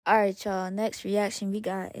Alright, y'all. Next reaction we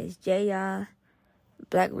got is J.I.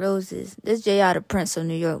 Black Roses. This J.I. the Prince of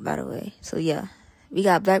New York, by the way. So, yeah. We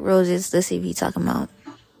got Black Roses. Let's see what he talking about.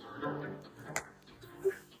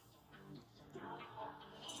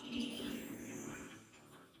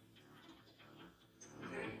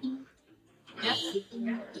 Yeah.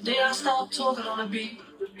 The day I stop talking on the beat,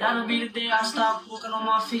 that'll be the day I stop walking on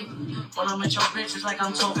my feet. When I'm with your bitch, it's like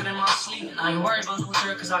I'm talking in my sleep. I ain't worried about no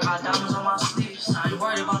dirt, cause I got diamonds on my sleeves. I ain't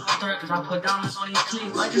worried about no dirt, cause I put diamonds on these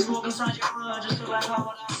cleats. I just walk inside your hood, just feel like how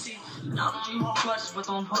what I see. Now I know you hold grudges, but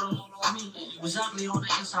don't put them all on me. You was ugly on the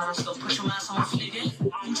inside, I still put your ass on fleek.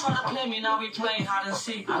 You try to play me, now we playing hide and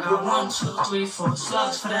seek. I got 1, 2, 3, 4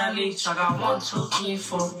 slugs for that leech. I got 1, 2, 3,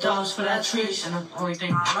 4 doves for that trees. And the only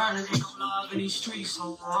thing I learned is ain't no love in these streets.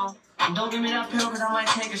 So, and don't give me that pill, cause I might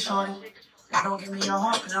take it, shorty. And don't give me your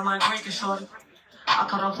heart, cause I might break it, shorty. I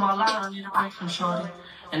cut off my line, I need a break from shorty.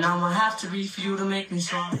 And I'ma have to be for you to make me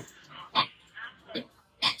sorry.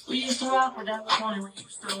 We used to rock, but that was only when you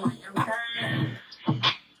still want everything.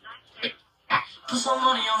 Put some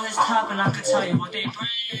money on his top and I could tell you what they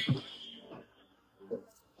bring.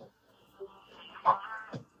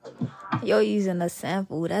 Yo, using a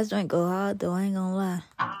sample. That joint go hard, though. I ain't gonna lie.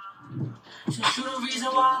 Since you the reason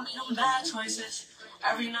why I made them bad choices.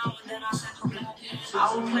 Every now and then I said to black kids,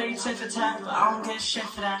 I will play tit for tat, but I don't get shit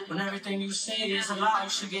for that. When everything you say is a lie, you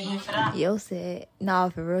should get hit for that. Yo said, nah,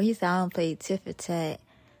 for real. He said, I don't play tit for tat.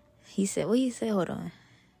 He said, what he said? Hold on.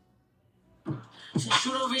 Since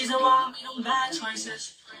you the reason why I made them bad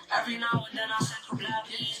choices. Every now and then I said to black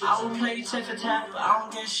kids, I will play tit for tat, but I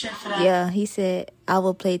don't get shit for that. Yeah, he said, I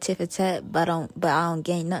will play tit for tat, but I don't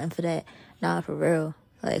gain nothing for that. Nah, for real.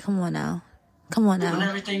 Like, come on now. Come on now. When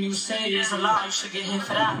everything you say is a lie, you should get hit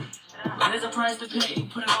for that. When there's a price to pay, you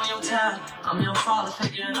put it on your tab. I'm your father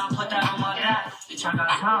figure and I put that on my dad. Bitch, I got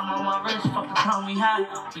time on my wrist, fuck the time we had.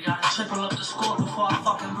 We gotta triple up the score before I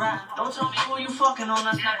fucking rap. Don't tell me who you fucking on,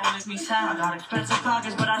 that's not gonna make me sad. I got expensive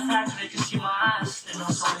pockets, but I fact they can see my ass. And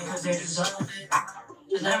that's only cause they deserve it.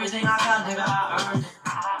 Cause everything I got, nigga, I earned it.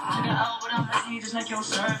 Took an L, but I'm ready just like your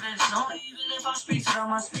service. No, even if I speak to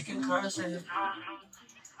them, I speak in cursive.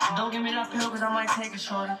 Don't give me that pill, cause I might take it,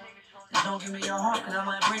 shorty. And don't give me your heart, cause I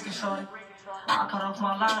might break it, shorty. I cut off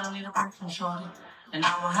my line, I need a break from shorty. And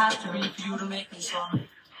I'ma have to be for you to make me sorry.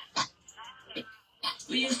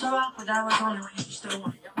 We used to rock, but that was only when you still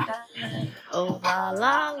want it. Oh, la,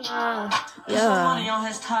 la, la. Put some money on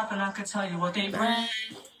his top and I could tell you what they bring.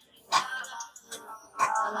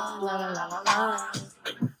 La, la, la, la, la, la.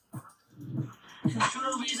 Since you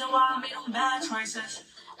the reason why I made them bad choices.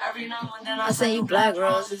 Every now and then I send you Black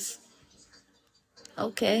Roses.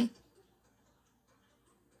 Okay.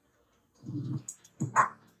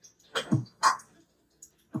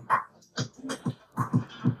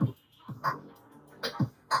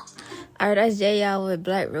 Alright, that's J.I. with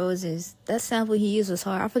Black Roses. That sample he used was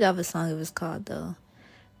hard. I forgot what song it was called, though.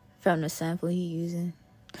 From the sample he using.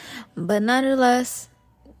 But nonetheless,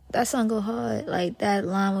 that song go hard. Like, that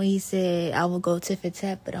line where he said, I will go tit for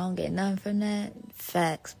tat, but I don't get nothing from that.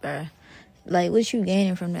 Facts, bruh. Like, what you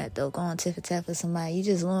gaining from that, though? Going tit for tat for somebody. You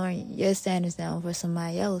just lowering your standards down for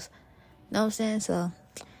somebody else. Know what I'm saying? So,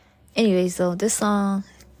 anyway, so this song,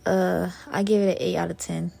 I give it an 8 out of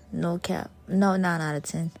 10. No cap. No, 9 out of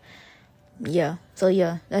 10. Yeah. So,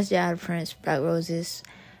 yeah, that's J.I. the Prince, Black Roses.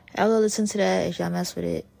 I'll go listen to that if y'all mess with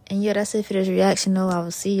it. And, yeah, that's it for this reaction, though. I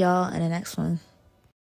will see y'all in the next one.